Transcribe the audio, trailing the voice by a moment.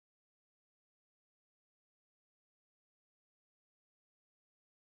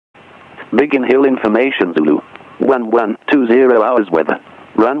Biggin Hill information Zulu. 1120 hours weather.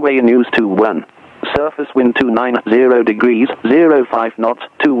 Runway news 21. Surface wind 290 degrees, 05 knots,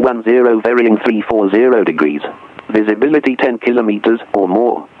 210 varying 340 degrees. Visibility 10 kilometers or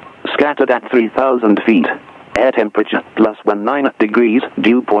more. Scattered at 3,000 feet. Air temperature +19 degrees,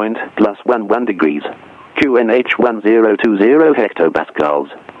 dew point +11 degrees. QNH 1020 hectopascals.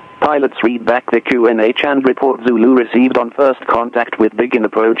 Pilots read back the QNH and report Zulu received on first contact with Biggin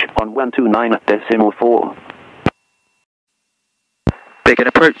approach on 129.4. Biggin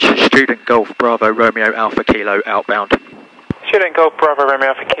approach, Student Golf Bravo Romeo Alpha Kilo outbound. Student Golf Bravo Romeo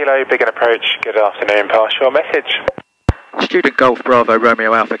Alpha Kilo, Biggin approach, good afternoon, pass your message. Student Golf Bravo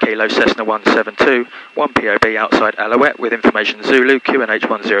Romeo Alpha Kilo Cessna 172, 1 POB outside Alouette with information Zulu, QNH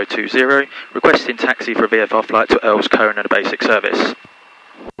 1020, requesting taxi for a VFR flight to Earls Colne and a basic service.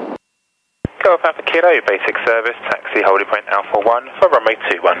 Golf Alpha Kilo, basic service, taxi holding point Alpha 1 for runway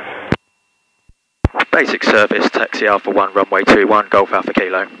 21. Basic service, taxi Alpha 1, runway 21, Golf Alpha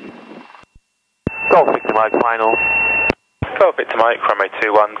Kilo. Golf Victor Mike final. Golf Victor Mike, runway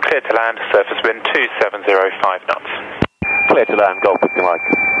 21, clear to land, surface wind 2705 knots. Clear to land, Golf Victor Mike.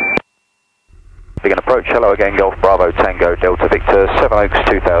 Biggin approach, hello again, Golf Bravo Tango Delta Victor, 7 Oaks,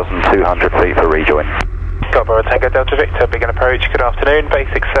 2,200 feet for rejoin. Golf Bravo Tango Delta Victor, Biggin approach, good afternoon,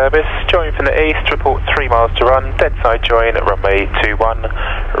 basic service, join from the east, report 3 miles to run, dead side join, runway 21,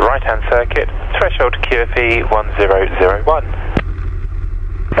 right hand circuit, threshold QFE 1001.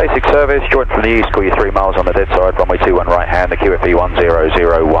 Basic service, join from the east, call you 3 miles on the dead side, runway 21 right hand, the QFE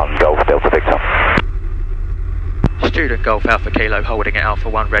 1001, Golf Delta Victor. Student Golf Alpha Kilo holding at Alpha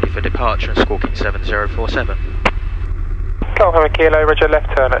 1 ready for departure and squawking 7047. Golf Alpha Kilo, roger, left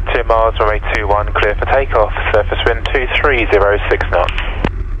turn at 2 miles, runway 21, clear for takeoff, surface wind 2306 knots.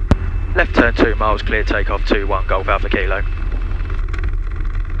 Left turn 2 miles, clear takeoff 21, Golf Alpha Kilo.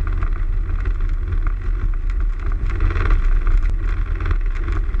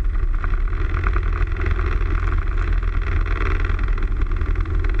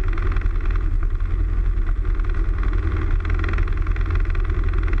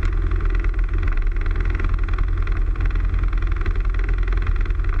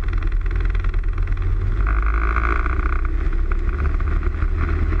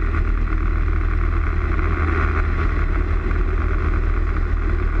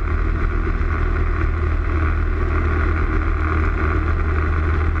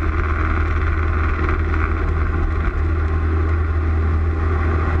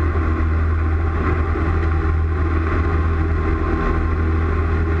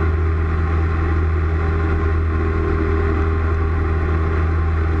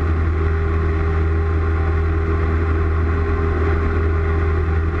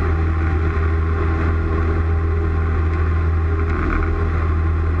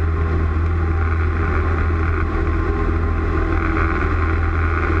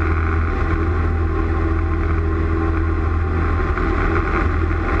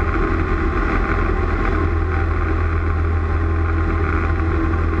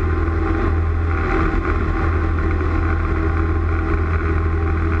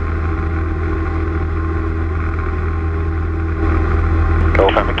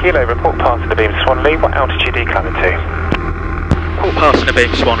 Kilo, report passing the beam Swanley, what altitude are you climbing to? Report passing the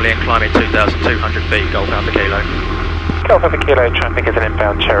beam Swanley and climbing 2,200 feet, Golf Alpha Kilo. Golf Alpha Kilo, traffic is an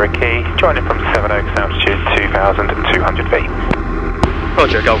inbound Cherokee, joining from 7 Oaks, altitude 2,200 feet.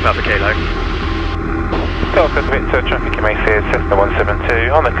 Roger, Golf Alpha Kilo. Golf Alpha Victor, traffic you may see is Cessna 172,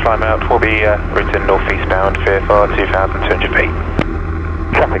 on the climb out will be routing northeast bound, VFR 2,200 feet.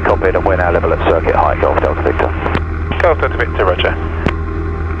 Traffic copied and we're now level at circuit height, Golf Delta Victor. Golf Delta Victor, roger.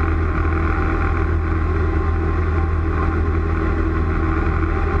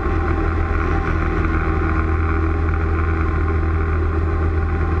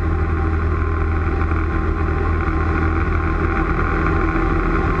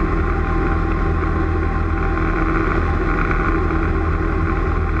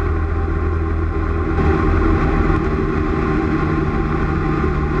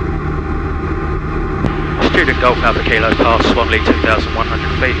 Student Golf Alpha Kilo past Swanley 2,100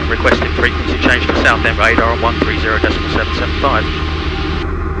 feet and requesting frequency change to south end radar on 130.775.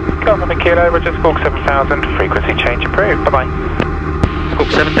 Golf Alpha Kilo, roger, squawk 7000, frequency change approved, bye bye. Squawk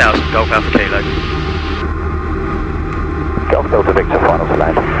 7000, Golf Alpha Kilo. Golf Delta Victor, final to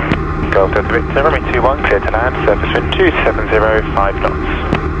land. Golf Delta Victor, runway 21, clear to land, surface wind 2705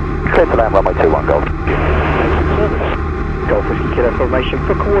 knots. Clear to land, runway 21, Golf. Golf Whiskey Kilo formation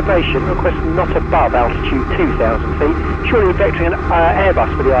for coordination, request not above altitude 2,000 feet. Surely vectoring an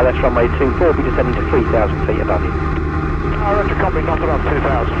Airbus for the ILS runway 24, be descending to 3,000 feet above you. Roger, copy, not above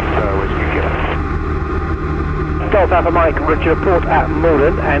 2000, Whiskey Kilo. Golf Alpha Mike, Roger, report at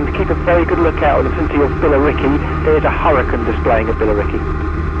Moreland and keep a very good lookout in the vicinity of Billericay. There's a hurricane displaying at Billericay.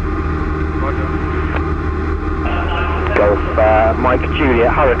 Roger. Golf Mike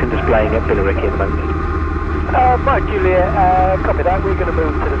Juliet, hurricane displaying at Billericay at the moment. Mike Juliet, copy that. We're going to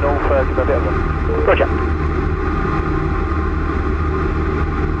move to the north, give a bit of a... Roger.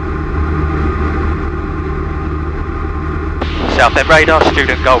 Southend radar,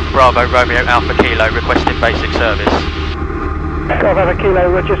 student Golf Bravo Romeo Alpha Kilo requesting basic service. Golf Alpha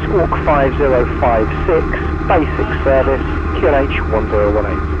Kilo, Roger, squawk 5056, basic service, QNH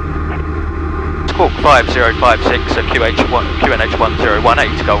 1018. Squawk 5056 at QNH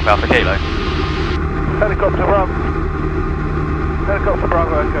 1018, Golf Alpha Kilo. Helicopter Bravo. Helicopter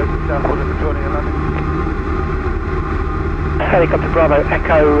Bravo Echo, Southwood and joining and landing. Helicopter Bravo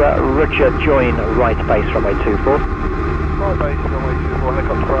Echo, Roger, join right base runway 24. Right base, runway 24,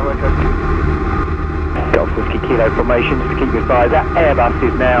 helicopter Bravo Echo. Golf Whiskey Kilo formation, just to keep you advised, that Airbus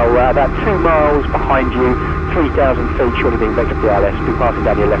is now about 2 miles behind you, 3,000 feet, shortly being vector for the ILS, be passing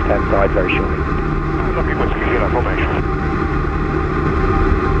down your left hand side very shortly. Looking Whiskey Kilo formation.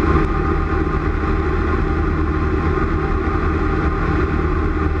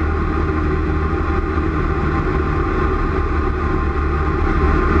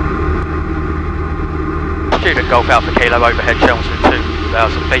 Student Golf Alpha Kilo overhead Chelmsford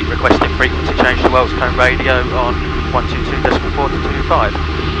 2,000 feet requesting frequency change to Earls Colne radio on 122.425.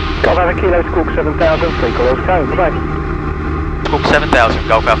 Golf Alpha Kilo, squawk 7000, free call Earls Colne, bye. Squawk 7000,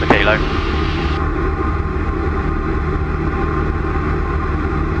 Golf Alpha Kilo.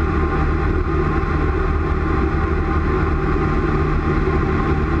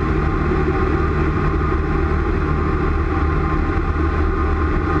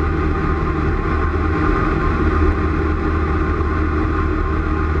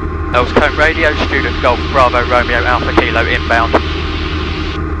 Earls Colne radio, student Golf Bravo Romeo Alpha Kilo inbound.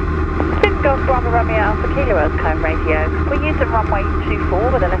 Student Golf Bravo Romeo Alpha Kilo, Earls Colne radio. We're using runway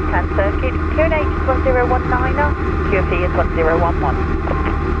 24 with a left-hand circuit. QNH is 1019er, QFE is 1011.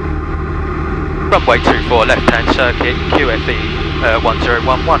 Runway 24 left-hand circuit, QFE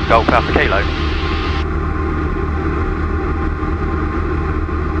 1011, Golf Alpha Kilo.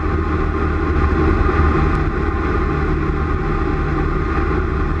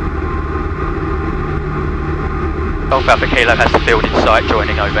 Golf Alpha Kilo has the field in sight,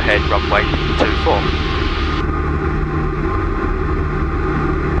 joining overhead runway 24.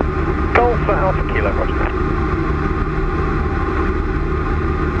 Golf Alpha Kilo, Roger.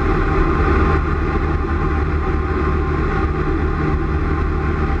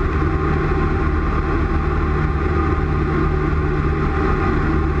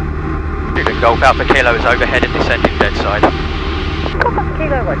 Student Golf Alpha Kilo is overhead and descending dead side. Golf Alpha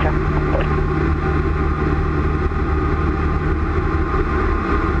Kilo, Roger.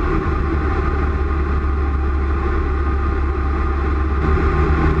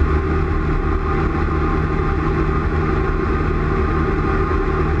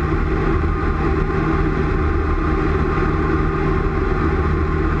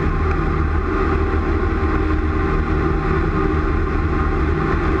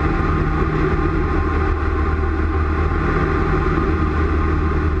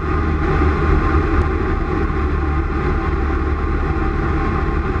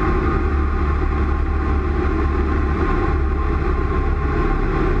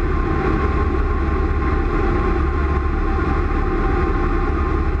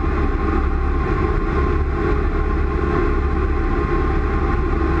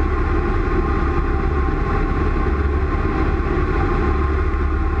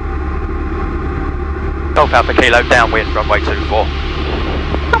 Golf Alpha Kilo downwind, runway 24.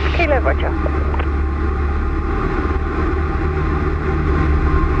 Alpha Kilo, Roger.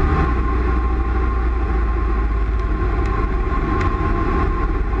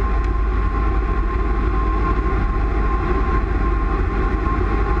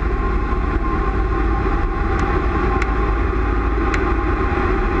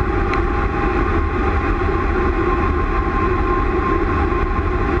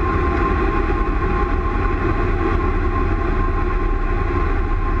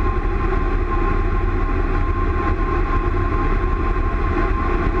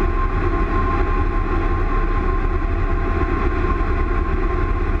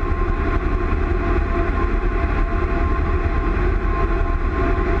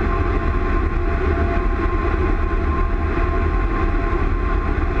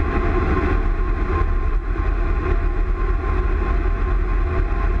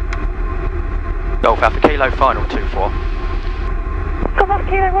 Golf Alpha Kilo, final 24. Golf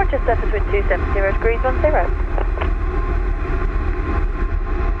Kilo Roger, surface wind 270 degrees 10.